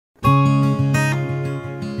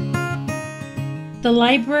The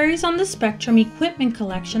Libraries on the Spectrum equipment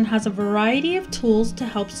collection has a variety of tools to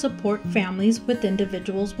help support families with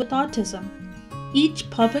individuals with autism. Each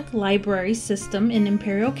public library system in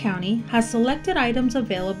Imperial County has selected items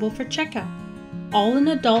available for checkout. All an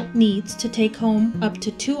adult needs to take home up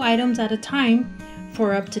to 2 items at a time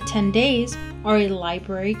for up to 10 days are a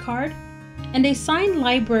library card and a signed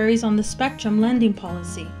Libraries on the Spectrum lending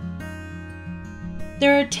policy.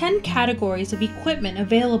 There are 10 categories of equipment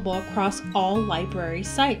available across all library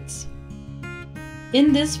sites.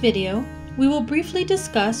 In this video, we will briefly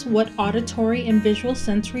discuss what auditory and visual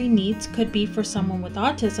sensory needs could be for someone with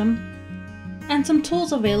autism, and some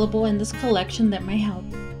tools available in this collection that may help.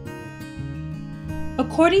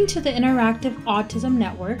 According to the Interactive Autism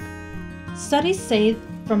Network, studies say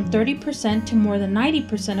from 30% to more than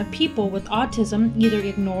 90% of people with autism either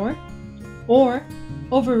ignore or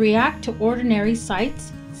overreact to ordinary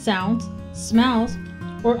sights, sounds, smells,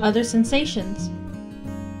 or other sensations.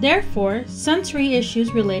 Therefore, sensory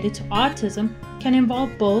issues related to autism can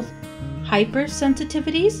involve both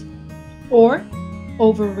hypersensitivities or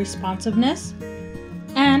over-responsiveness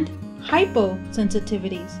and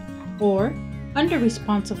hyposensitivities or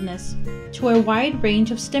under-responsiveness to a wide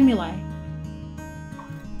range of stimuli.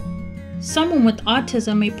 Someone with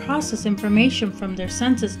autism may process information from their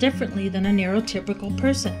senses differently than a neurotypical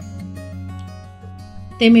person.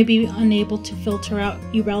 They may be unable to filter out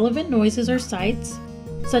irrelevant noises or sights,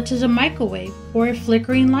 such as a microwave or a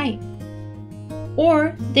flickering light.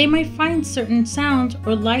 Or they may find certain sounds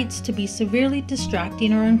or lights to be severely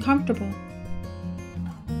distracting or uncomfortable.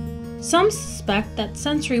 Some suspect that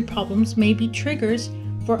sensory problems may be triggers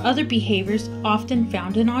for other behaviors often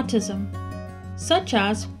found in autism, such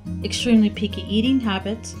as extremely picky eating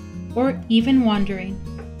habits or even wandering.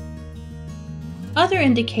 Other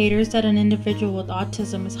indicators that an individual with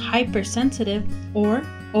autism is hypersensitive or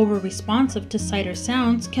over-responsive to sight or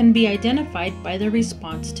sounds can be identified by their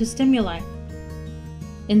response to stimuli.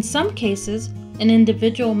 In some cases, an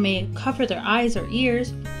individual may cover their eyes or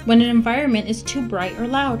ears when an environment is too bright or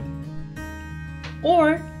loud,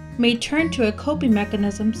 or may turn to a coping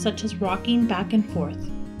mechanism such as rocking back and forth.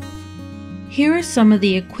 Here are some of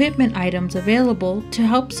the equipment items available to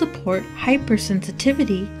help support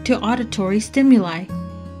hypersensitivity to auditory stimuli.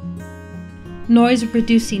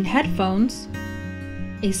 Noise-reducing headphones,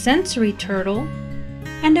 a sensory turtle,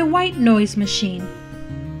 and a white noise machine.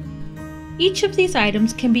 Each of these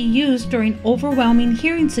items can be used during overwhelming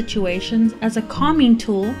hearing situations as a calming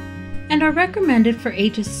tool and are recommended for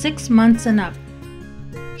ages 6 months and up.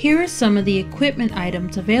 Here are some of the equipment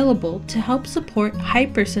items available to help support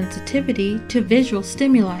hypersensitivity to visual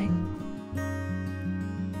stimuli.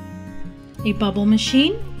 A bubble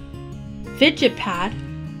machine, fidget pad,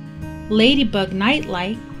 ladybug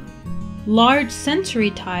nightlight, large sensory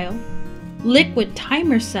tile, liquid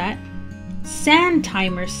timer set, sand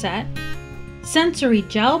timer set, sensory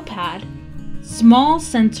gel pad, small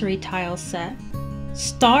sensory tile set,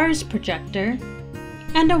 stars projector,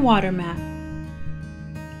 and a water mat.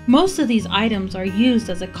 Most of these items are used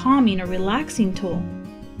as a calming or relaxing tool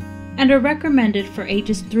and are recommended for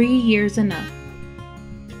ages 3 years and up.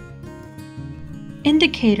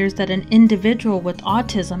 Indicators that an individual with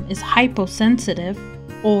autism is hyposensitive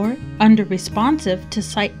or under-responsive to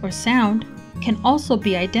sight or sound can also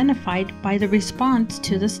be identified by the response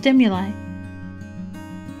to the stimuli.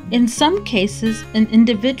 In some cases, an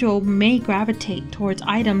individual may gravitate towards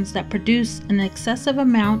items that produce an excessive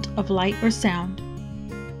amount of light or sound.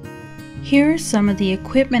 Here are some of the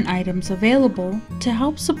equipment items available to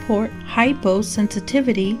help support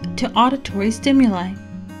hyposensitivity to auditory stimuli.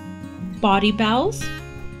 Body bells,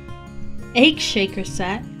 egg shaker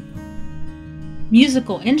set,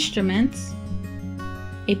 musical instruments,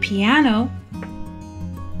 a piano,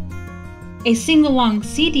 a sing-along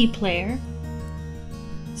CD player,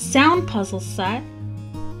 sound puzzle set,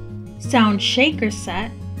 sound shaker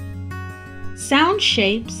set, sound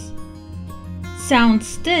shapes, sound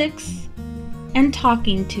sticks, and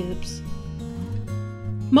talking tubes.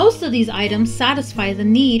 Most of these items satisfy the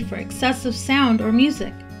need for excessive sound or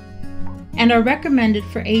music and are recommended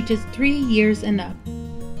for ages 3 years and up.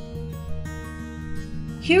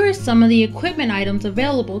 Here are some of the equipment items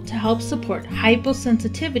available to help support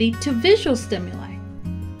hyposensitivity to visual stimuli.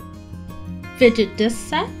 Fidget disc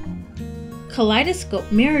set, kaleidoscope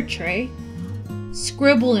mirror tray,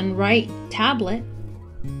 scribble and write tablet,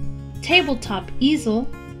 tabletop easel,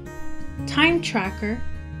 time tracker,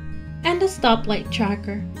 and a stoplight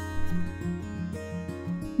tracker.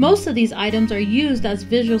 Most of these items are used as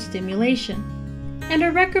visual stimulation and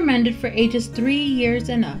are recommended for ages 3 years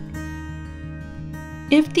and up.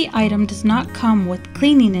 If the item does not come with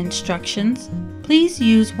cleaning instructions, please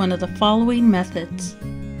use one of the following methods.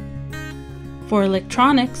 For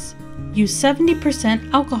electronics, use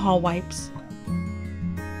 70% alcohol wipes.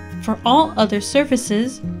 For all other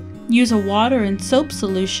surfaces, use a water and soap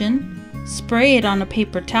solution, spray it on a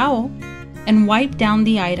paper towel, and wipe down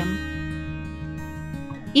the item.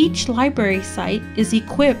 Each library site is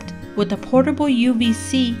equipped with a portable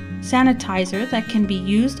UVC sanitizer that can be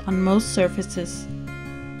used on most surfaces.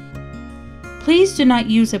 Please do not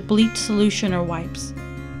use a bleach solution or wipes,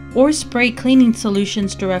 or spray cleaning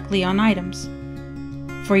solutions directly on items.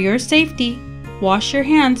 For your safety, wash your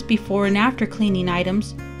hands before and after cleaning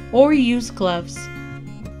items, or use gloves.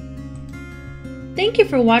 Thank you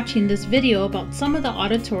for watching this video about some of the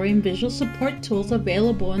auditory and visual support tools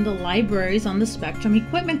available in the libraries on the Spectrum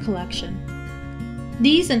Equipment Collection.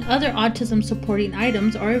 These and other autism supporting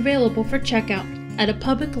items are available for checkout at a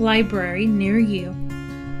public library near you.